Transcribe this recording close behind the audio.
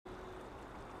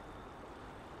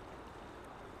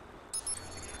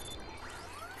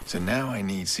So now I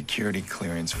need security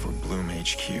clearance for Bloom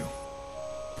HQ.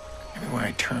 Everywhere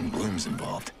I turn, Bloom's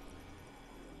involved.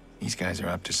 These guys are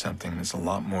up to something that's a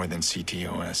lot more than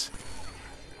CTOS.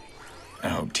 I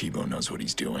hope Tebow knows what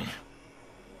he's doing.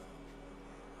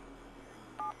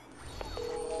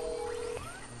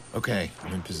 Okay,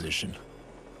 I'm in position.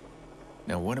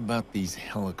 Now what about these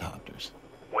helicopters?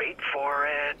 Wait for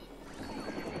it.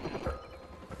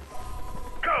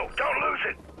 Go! Don't lose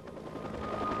it!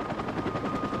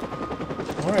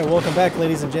 Alright, welcome back,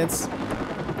 ladies and gents.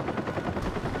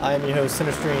 I am your host,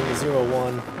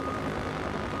 CenterStrain01.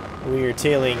 We are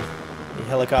tailing a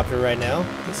helicopter right now.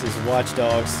 This is Watch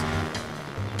Dogs.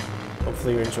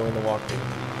 Hopefully you're enjoying the walkthrough.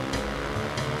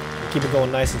 Keep it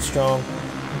going nice and strong.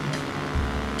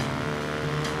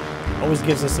 Always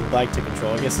gives us a bike to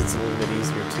control. I guess it's a little bit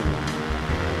easier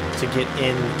to get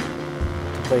in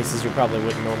to places you probably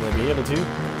wouldn't normally be able to.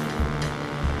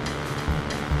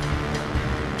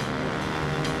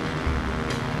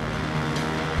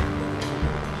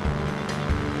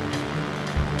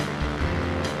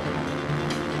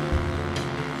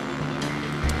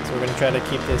 So we're going to try to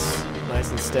keep this nice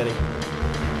and steady.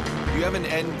 You have an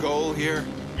end goal here?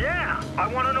 Yeah, I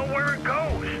want to know where it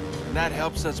goes. And that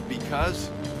helps us because?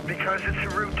 Because it's a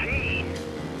routine.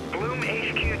 Bloom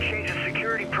HQ changes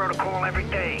security protocol every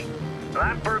day.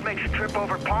 That bird makes a trip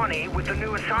over Pawnee with the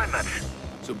new assignments.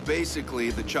 So basically,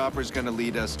 the chopper's gonna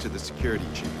lead us to the security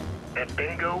chief. And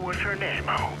bingo was her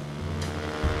name-o.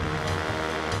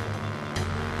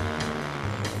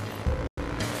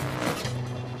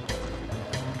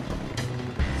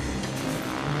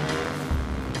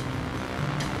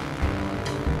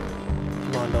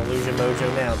 Come on, don't lose your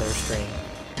mojo now there, Strain.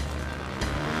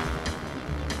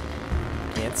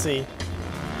 Can't see.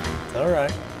 It's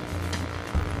alright.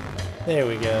 There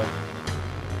we go.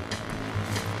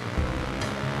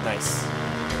 Nice.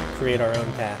 Create our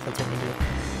own path. That's what we do.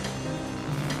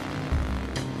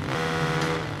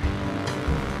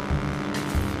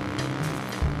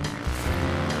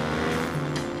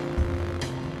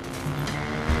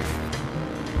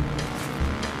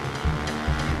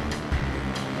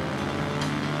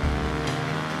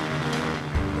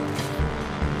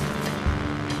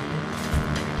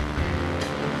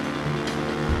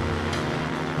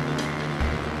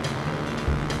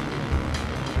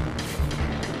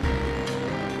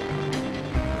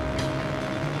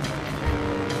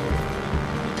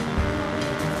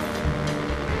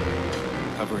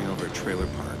 Hovering over a trailer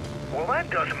park. Well,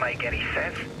 that doesn't make any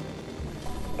sense.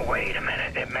 Wait a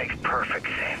minute, it makes perfect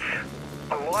sense.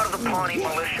 A lot of the Pawnee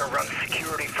militia run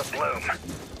security for Bloom,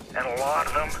 and a lot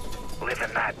of them live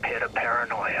in that pit of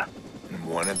Paranoia. And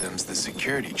one of them's the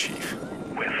security chief.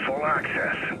 With full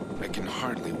access. I can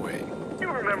hardly wait. You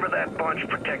remember that bunch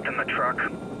protecting the truck?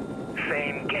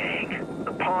 Same gang.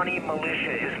 The Pawnee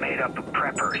militia is made up of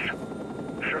preppers.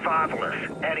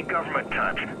 Survivalists, anti-government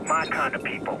types, my kind of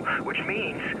people, which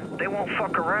means they won't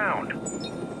fuck around.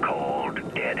 Cold,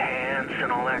 dead hands,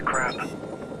 and all that crap.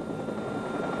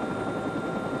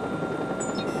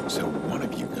 So one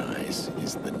of you guys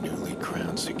is the newly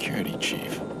crowned security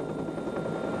chief.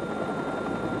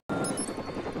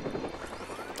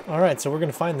 Alright, so we're going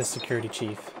to find the security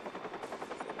chief.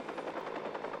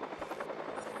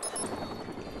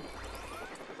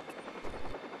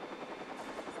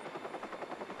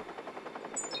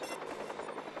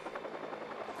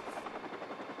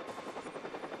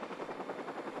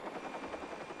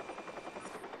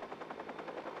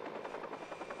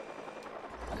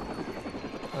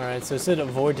 Alright, so it said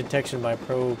avoid detection by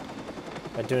probe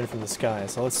by doing it from the sky.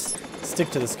 So let's stick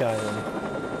to the sky then.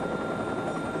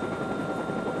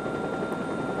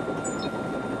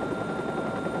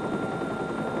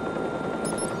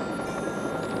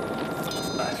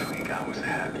 Last week I was the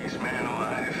happiest man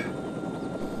alive.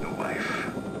 The wife,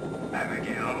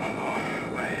 Abigail,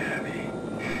 my Abby.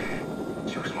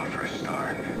 She was my first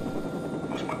start.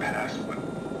 Was my past, but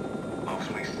loves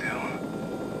me still.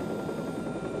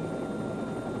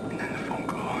 And then the phone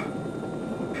call.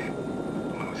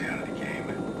 When I was out of the game.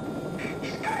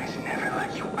 These guys never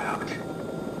let you out.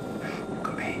 You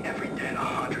could pay every debt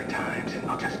 100 times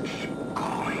and I'll just keep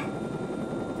calling.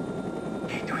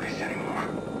 Can't do this anymore.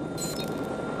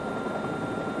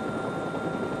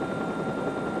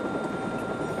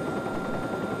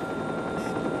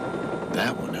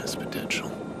 That one has potential.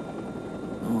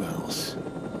 Who else?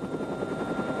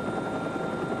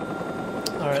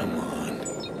 Alright. Come on.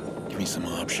 Give me some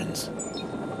options.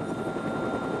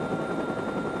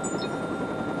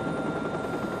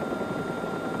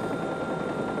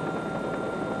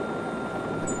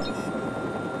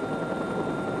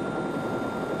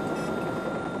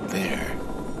 There.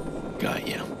 Got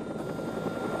you.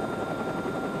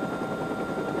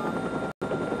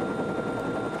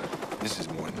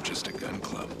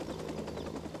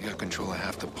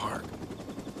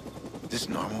 this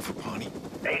normal for Pawnee?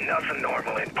 Ain't nothing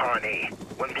normal in Pawnee.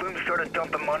 When Bloom started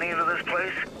dumping money into this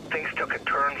place, things took a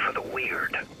turn for the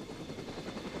weird.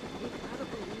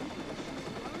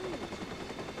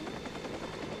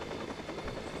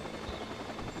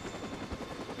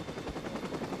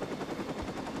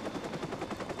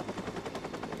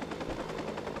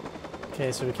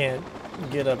 Okay, so we can't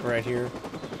get up right here.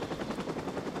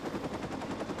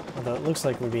 Although it looks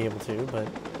like we'd be able to, but...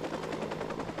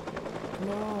 Come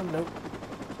on, nope.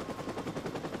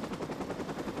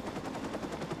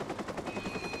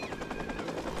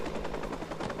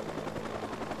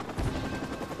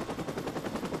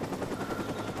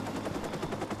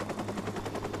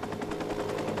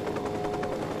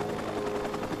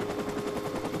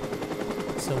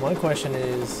 So my question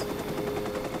is...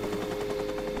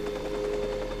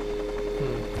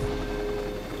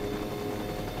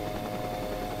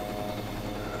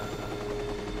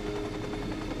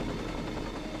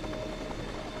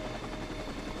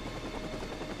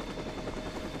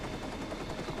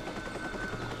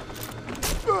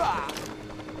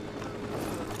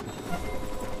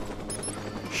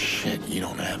 Shit, you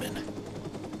don't have it.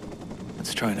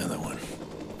 Let's try another one.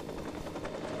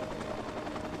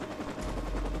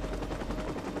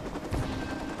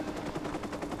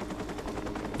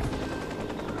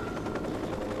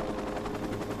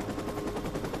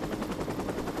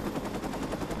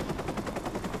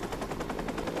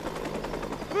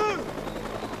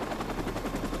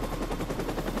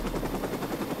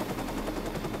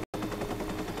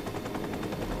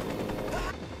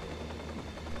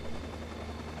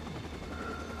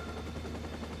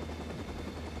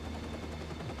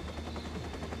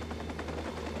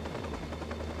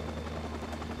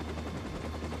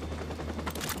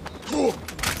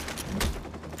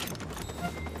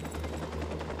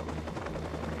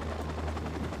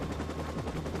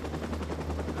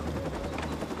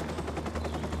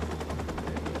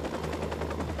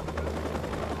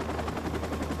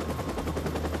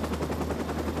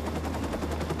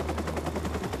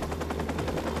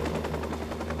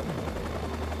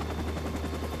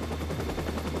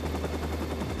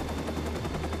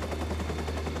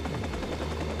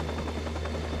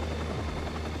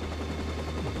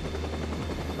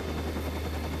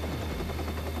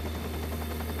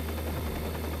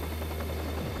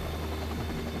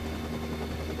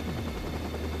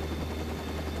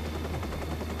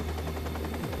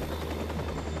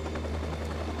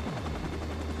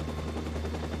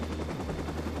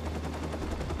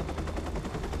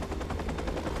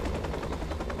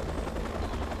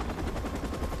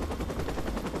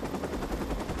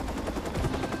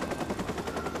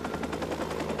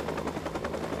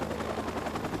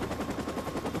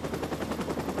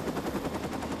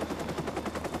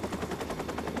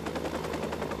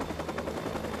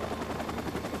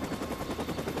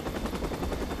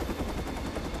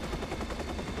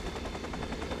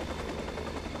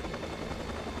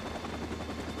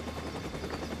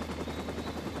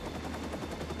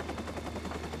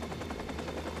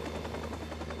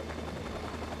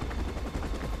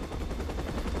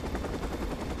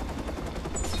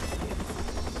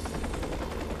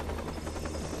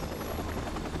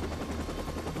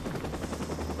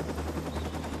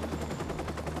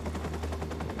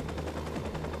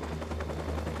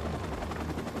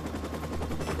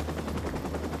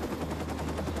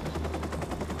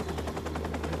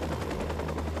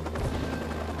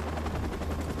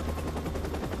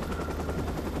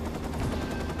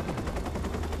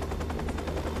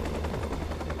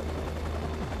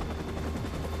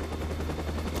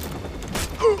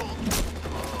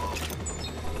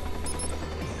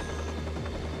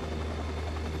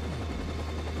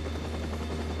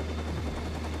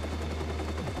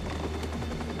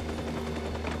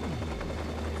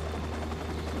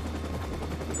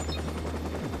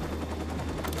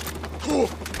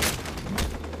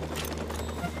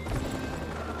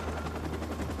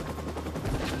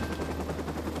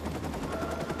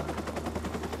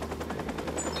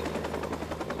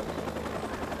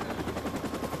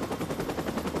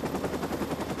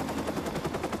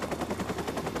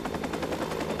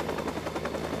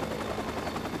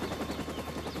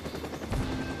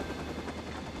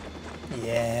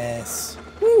 Yes.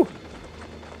 Woo!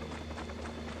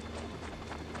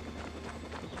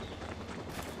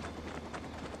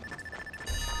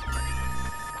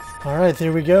 Alright,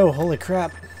 there we go. Holy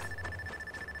crap.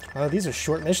 Oh, these are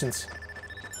short missions.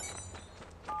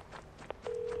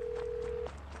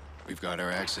 We've got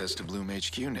our access to Bloom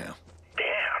HQ now.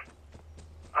 Damn.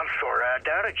 I'm sorry I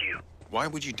doubted you. Why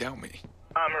would you doubt me?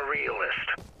 I'm a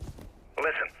realist.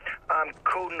 Listen, I'm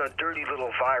coding a dirty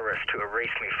little virus to erase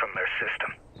me from their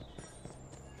system.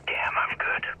 Damn, I'm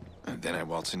good. then I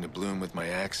waltz into Bloom with my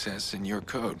access and your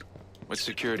code. What's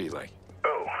security like?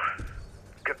 Oh,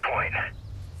 good point.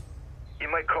 You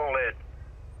might call it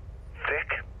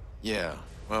thick? Yeah,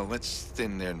 well, let's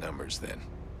thin their numbers then.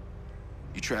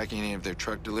 You tracking any of their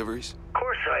truck deliveries? Of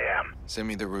course I am. Send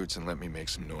me the routes and let me make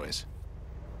some noise.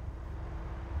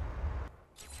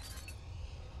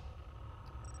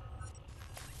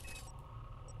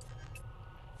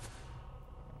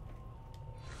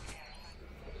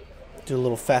 Do a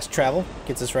little fast travel,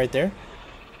 gets us right there.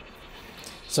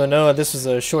 So I know this is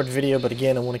a short video, but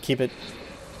again, I want to keep it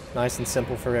nice and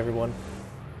simple for everyone.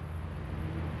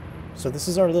 So this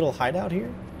is our little hideout here.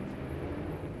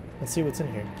 Let's see what's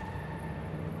in here.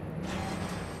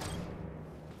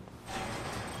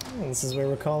 Oh, this is where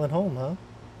we're calling home, huh?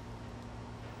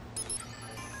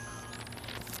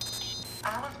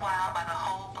 I was wowed by the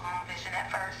whole Bloom vision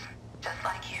at first, just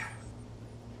like you.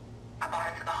 I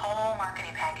bought into the whole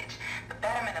marketing package, the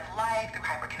betterment of life through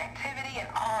hyperconnectivity and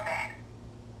all that.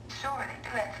 Sure, they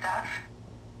do that stuff.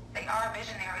 They are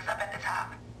visionaries up at the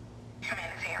top.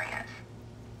 Humanitarians.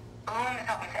 Bloom is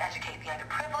helping to educate the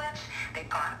underprivileged. They've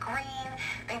gone green.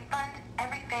 They fund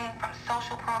everything from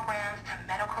social programs to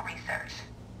medical research.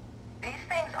 These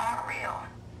things are real.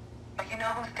 But you know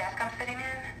whose desk I'm sitting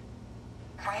in?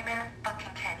 Raymond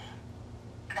fucking Kenny.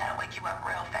 That'll wake you up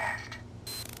real fast.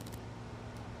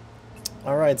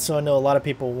 Alright, so I know a lot of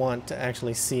people want to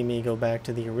actually see me go back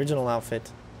to the original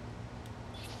outfit,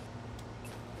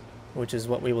 which is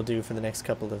what we will do for the next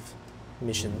couple of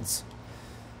missions.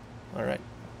 Alright.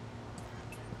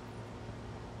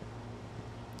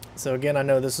 So again, I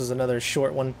know this is another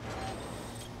short one,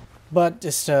 but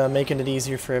just making it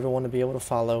easier for everyone to be able to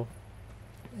follow.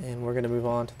 And we're going to move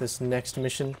on to this next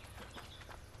mission,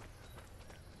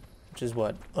 which is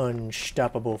what?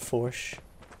 Unstoppable Force.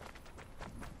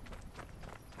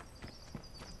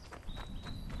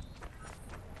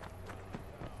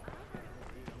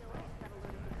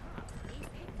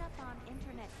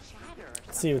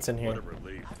 Let's see what's in here.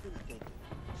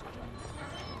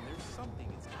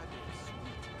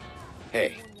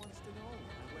 Hey,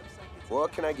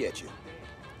 what can I get you?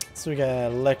 So we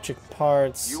got electric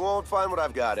parts. You won't find what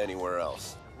I've got anywhere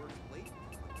else.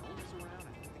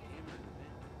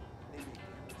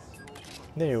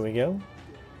 There we go.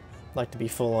 Like to be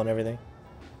full on everything.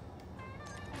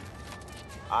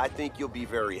 I think you'll be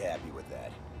very happy with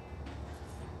that.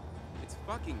 It's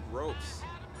fucking gross.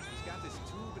 He's got this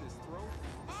tube in his throat.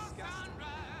 It's disgusting.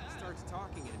 He starts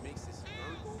talking and it makes this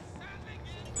gurgle.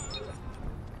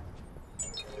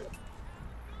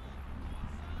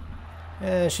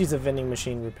 She's a vending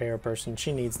machine repair person.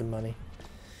 She needs the money.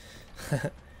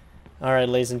 Alright,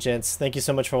 ladies and gents, thank you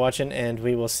so much for watching, and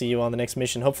we will see you on the next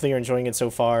mission. Hopefully you're enjoying it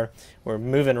so far. We're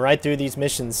moving right through these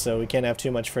missions, so we can't have too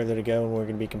much further to go, and we're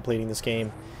going to be completing this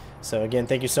game. So again,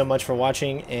 thank you so much for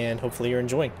watching, and hopefully you're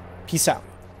enjoying. Peace out.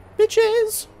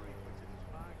 Bitches!